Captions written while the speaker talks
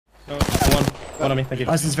Oh, one on me, thank you.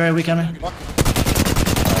 Horizon's very weak on me.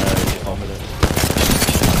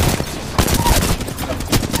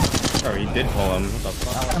 Oh, he did pull him. What the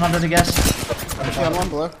fuck? I'm under the gas. Actually, on one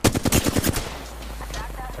below.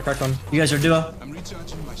 I cracked one. You guys are duo.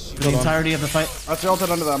 For the entirety of the fight. That's ulted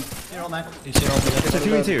under them. It's a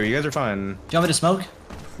 2v2, you guys are fine. Do you want me to smoke?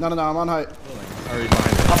 No, I'm on height. Already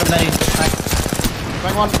behind it. Pop the medi.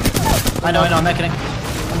 Bang one. I know, I'm meching.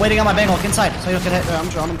 I'm waiting on my bang hook inside so you don't get hit. Yeah, I'm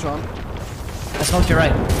John. I smoked your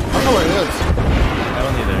right. I don't know where he is. I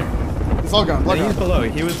don't either. He's low ground. He was below.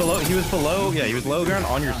 He was below. Yeah, he was low ground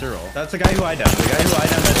on your Cyril. That's the guy who I downed. The guy who I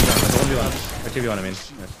downed. That's the 1v1. Or 2v1, I mean.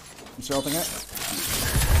 I'm Cyrilting it.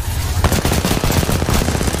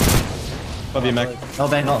 Love you, Mac. No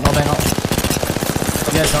bang ult. You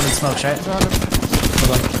guys don't need smokes, right?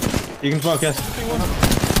 Hold on. You can smoke, yes.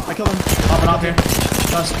 I killed him. Popping off here.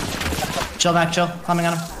 Close. Chill, Mac, chill. Coming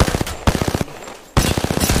on him.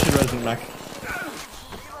 Should resident, Mac.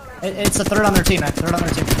 It's the third on their team, Mac. Third on their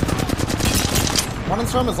team. One in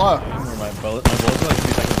storm is low. My bullets are like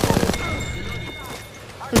 2 seconds forward.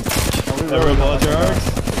 Everyone bullets your arcs.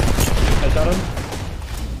 I shot him.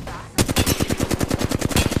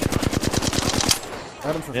 I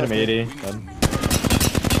had him for Hit him 50. 80. Done.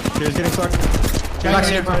 Here's getting stuck. Max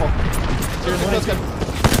here. Purple. Here's That's good.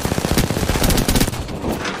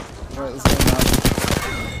 Alright, let's go now.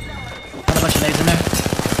 Got a bunch of nades in there.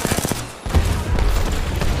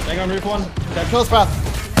 Hang on, roof one. Okay, kill his path.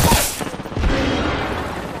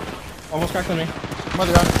 Almost cracked on me. I'm on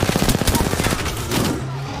the ground.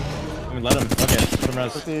 I mean, let him. Okay, let him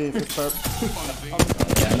res. 50 start.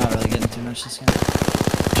 Yeah, I'm not really getting too much this game.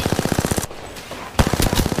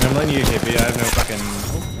 I'm letting you KP. I have no fucking.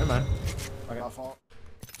 Oh, never mind. Okay. My fault.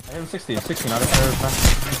 I have 60. 60, not a fair.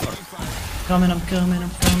 I'm coming. 1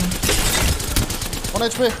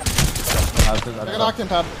 HP. Take an octane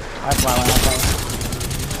pad. I fly one.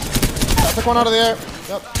 I took one out of the air.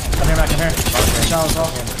 Yep. Back in here. Shell as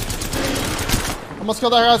well. Almost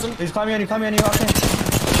killed that horizon. He's climbing on you, okay.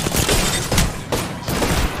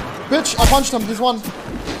 Bitch, I punched him. He's one.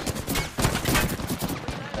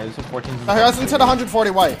 Hey, this is 14. That horizon's hit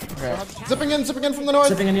 140 white. Okay. Zipping in from the north.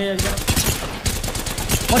 Zipping in, yeah.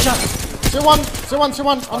 One shot. Tier one.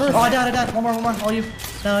 On roof. Oh, I died. One more. All you.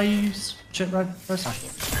 No, you shit right first.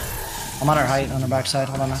 I'm on our height, on our backside.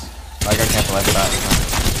 Hold on now. I got cancel after that.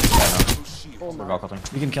 We're all cutting.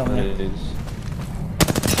 You can kill me. It is.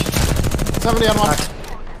 70 on one.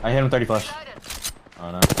 I hit him 30 flush.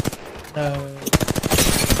 Oh no. No.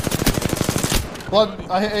 Blood,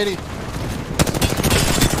 I hit 80.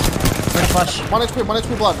 First flush. 1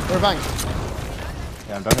 HP blood. They're bang.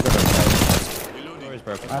 Yeah, I'm done with the door is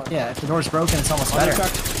broken. Yeah, if the door's broken, it's almost better.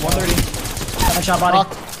 130. Got my shot body.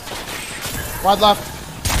 Knocked. Wide left.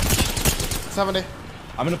 70.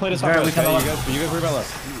 I'm gonna play this Very off. weak on the You guys worry about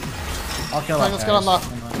left. I'll kill Fine, that let's guy. get on left.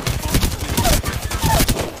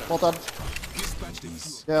 Well done.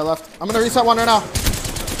 Yeah, left. I'm gonna reset one right now.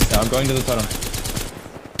 Yeah, I'm going to the totem.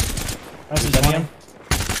 Horizon's one.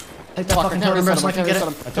 Take that Fuck, I fucking can't totem reset burst him. I so I can can't get reset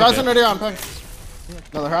it. him. Horizon right here on ping.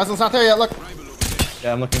 No, the horizon's not there yet. Look.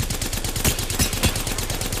 Yeah, I'm looking.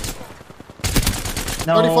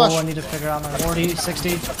 No, 30 flush. I need to figure out my 40,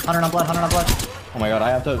 60, 100 on blood. Oh my god, I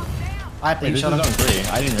have to. I have to Wait, eat this is shot zone him.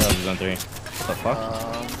 3. I didn't realize it was zone 3. What the fuck?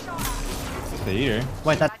 It's the eater.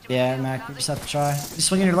 Wait, that. Yeah, Mac, you just have to try. You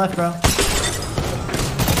swing in your left, bro.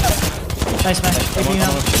 Nice, Mac. Taking you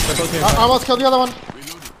out. I almost killed the other one.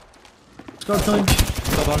 Let's go kill him.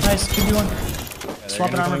 Nice, 2v1.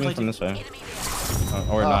 Swapping armor plate. From this way.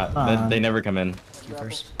 Or not. They never come in.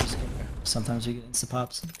 First. Sometimes you get insta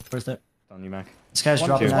pops. Worth it. On you, Mac. This guy's One,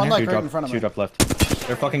 dropping two, down one here. leg right in front of me. Two drop left.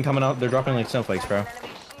 They're fucking coming out. They're dropping like snowflakes, bro.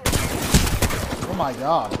 Oh my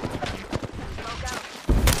god.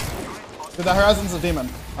 Dude, that horizon's a demon.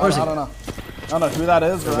 I don't know. I don't know who that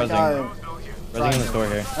is, but that guy. Rezzing in the store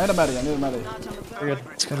here. I need a medi. We're good.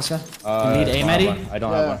 Let's go. You need a medi? I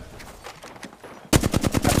don't have one.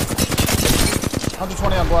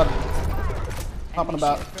 120 on blood. Hopping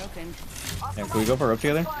about. Yeah, can we go for a rope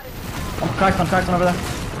together? Cracked one over there.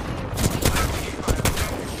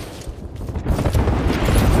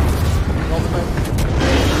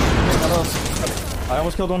 I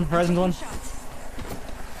almost killed one. Horizon's one.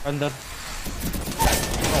 Horizon dead.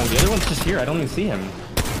 Oh, the other one's just here. I don't even see him.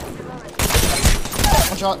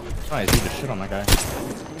 One shot. Nice, he just shit on that guy.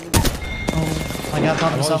 Oh, I got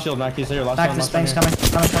top Hold the himself. shield, Mac. He's there. Last Back, one. this bang's coming. He's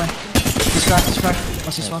cracked.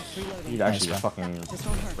 What's he swap? You actually just fucking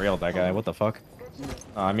railed that guy. What the fuck?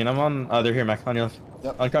 I mean, I'm on. They're here, Mac. On your left.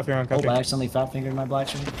 Yep. On craft here. On craft Oh, I here. accidentally fat fingered my black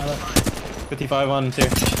screen. 55 on 2.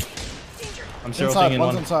 I'm still Inside, in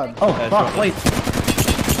one's one. inside. Oh, Yeah, fuck, sure. wait.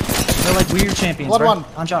 They're like weird champions, Blood bro. one.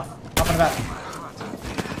 On job. Up in the back.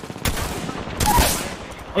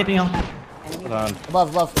 Aping on. Hold on.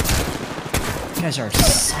 Above. You guys are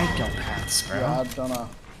psychopaths, bro. Yeah, I don't know.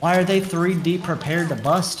 Why are they 3D prepared to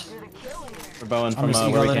bust? We're bowing I'm from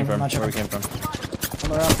just where we gonna came go from. let him- Where we came from.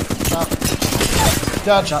 Come around. Stop.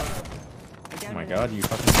 Dead. Shot. Oh my god, you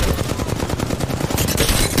fucking sick.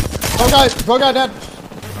 Go guy dead.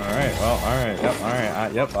 Alright, well, alright, yep,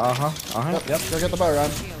 alright, yep, yep. Go get the bow,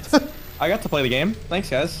 Ryan. I got to play the game.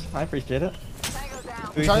 Thanks, guys. I appreciate it.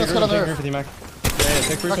 China's got on there. Take for the Mac. Yeah,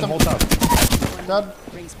 take first and hold top. Dead.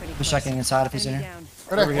 Just checking inside if he's in here.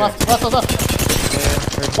 Right there. Left.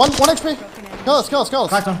 One HP. Kill us.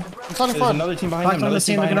 Cracked him. I'm standing There's forward. another team behind Back him. on Another the team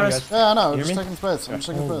scene, behind him, looking guys. Yeah, I know. You hear Just me? taking space. I'm just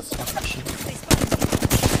taking space. Shit.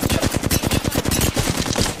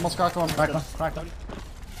 Almost cracked one. Cracked him.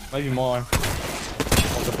 Maybe more.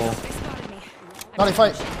 Multiple. Naughty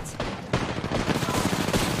fight.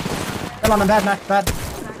 Come on, I'm bad, Mac. Bad.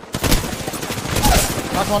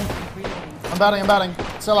 Knocked one. I'm batting.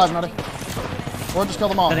 Still alive, Naughty. Or just kill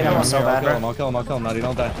them all. I think I'm so bad, bro. I'll kill him. Naughty,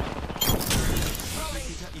 don't die.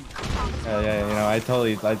 Yeah, you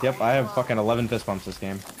know, yep, I have fucking 11 fist bumps this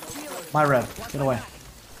game. My red. Get away.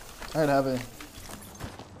 Alright, heavy.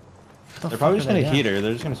 They're probably just gonna heater.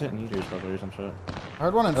 They're just gonna sit in heaters probably or some shit. I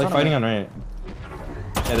heard one in They're front like fighting of me. on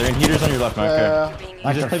right. Yeah, they're in heaters on your left, Mark. Yeah.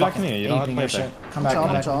 You just play back to me. You don't have to play shit. back. Come back.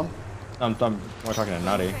 I'm chilling. We're talking to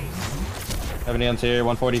Naughty. 70 on here,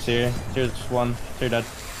 140's here. Here's one. Here dead.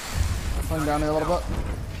 Playing down here a little bit.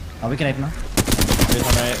 Oh, we can ape him. Here's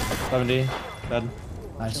on right. 70. Dead.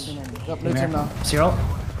 Nice. Yep, new team now. Zero.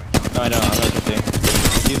 No, I know. I'm not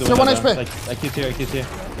 50. Still 1 HP. I keep here.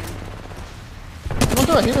 Someone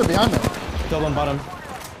threw a heater behind me. Killed one bottom.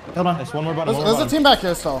 Hold on. There's one more bottom. There's a team back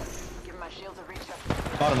here still.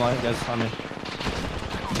 Bottom line, guys, on me.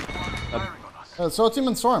 So a team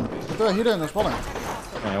in Storm. They threw a heater in this building.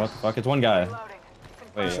 Okay, what the fuck? It's one guy.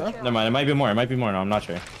 Wait, Sure? never mind. It might be more. No, I'm not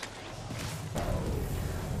sure.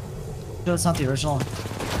 No, it's not the original.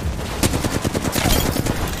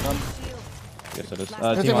 Yes, it is.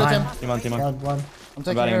 Team, Team on. team. Team on. Blood. I'm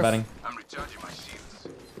taking Batting.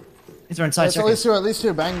 These are inside. It's at least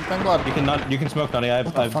two. Bang blood. You can smoke, Nutty. I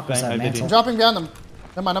What the fuck was that, I mantle? I'm dropping behind them.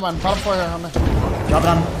 Never mind. Bottom floor here on me. Drop it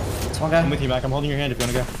on him. It's one I'm guy. with you, Mac. I'm holding your hand if you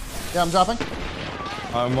want to go. Yeah, I'm dropping.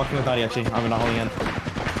 I'm walking with Nutty, actually. I'm not holding hand.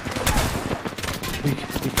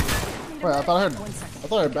 Wait, I thought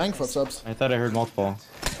I heard bang footsteps. I thought I heard multiple.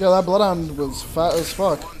 Yeah, that bloodhound was fat as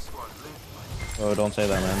fuck. Oh, don't say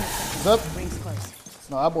that, man. Zip.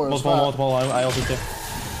 No, that boy was fat. Multiple. I also too.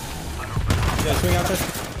 Yeah, swing out there.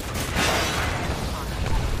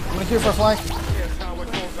 I'm gonna queue for a flank.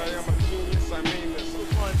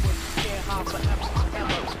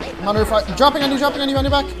 I'm under fight. Dropping on you on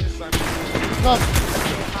your back. No.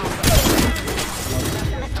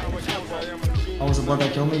 Oh, was the blood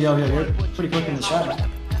that killed me? Yo, you're pretty quick in the shot.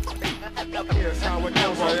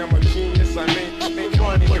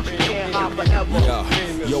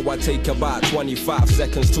 Yo, I take about 25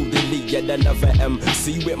 seconds to delete yet another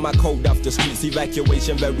MC with my code off the streets.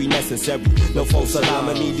 Evacuation very necessary. No false alarm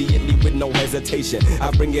immediately with no hesitation. I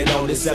bring it on this.